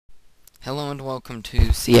Hello and welcome to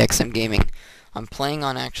CXM Gaming. I'm playing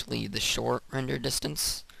on actually the short render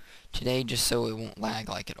distance today just so it won't lag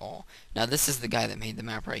like at all. Now this is the guy that made the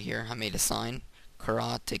map right here. I made a sign,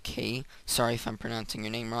 Kurataki. Sorry if I'm pronouncing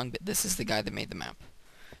your name wrong, but this is the guy that made the map.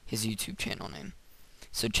 His YouTube channel name.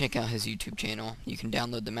 So check out his YouTube channel. You can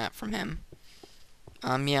download the map from him.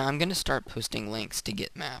 Yeah, I'm gonna start posting links to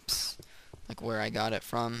get maps, like where I got it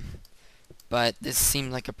from. But this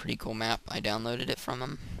seemed like a pretty cool map. I downloaded it from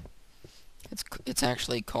him. It's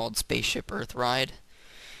actually called Spaceship Earth Ride.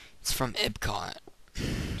 It's from Epcot.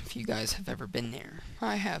 If you guys have ever been there,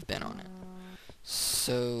 I have been on it.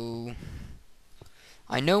 So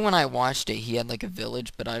I know when I watched it, he had like a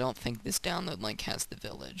village, but I don't think this download link has the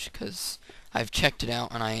village because I've checked it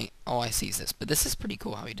out and all I see is this. But this is pretty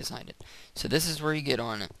cool how he designed it. So this is where you get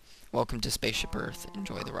on it. Welcome to Spaceship Earth.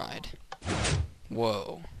 Enjoy the ride.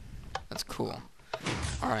 Whoa, that's cool.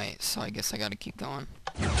 All right, so I guess I gotta keep going.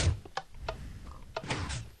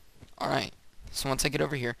 Alright, so once I get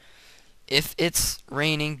over here, if it's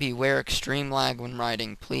raining, beware extreme lag when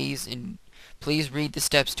riding. Please read the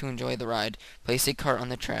steps to enjoy the ride. Place a cart on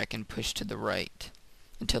the track and push to the right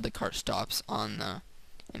until the cart stops on the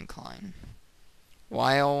incline.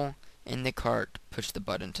 While in the cart, push the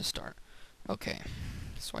button to start. Okay,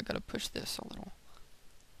 so I gotta push this a little.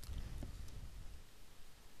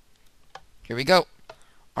 Here we go.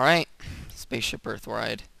 Alright, Spaceship Earth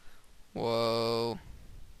ride. Whoa.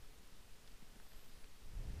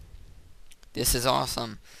 This is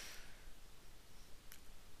awesome.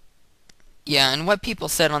 Yeah, and what people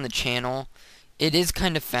said on the channel, it is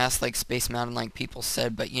kind of fast like Space Mountain like people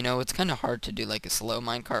said, but you know, it's kind of hard to do like a slow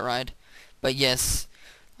minecart ride. But yes,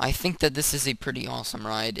 I think that this is a pretty awesome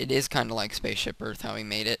ride. It is kind of like Spaceship Earth how he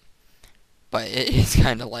made it, but it is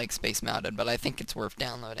kind of like Space Mountain, but I think it's worth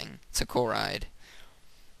downloading. It's a cool ride.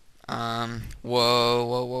 Whoa,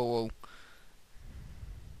 whoa, whoa, whoa.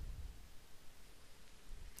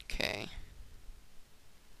 Okay.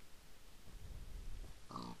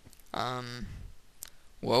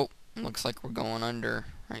 Whoa, looks like we're going under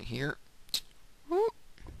right here. Whoa.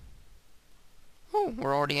 Oh,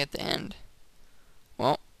 we're already at the end.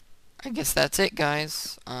 Well, I guess that's it,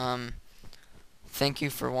 guys. Thank you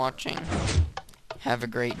for watching. Have a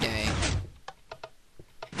great day.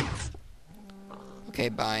 Okay,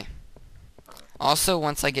 bye. Also,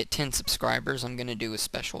 once I get 10 subscribers, I'm gonna do a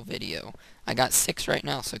special video. I got 6 right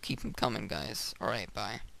now, so keep them coming, guys. Alright,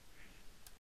 bye.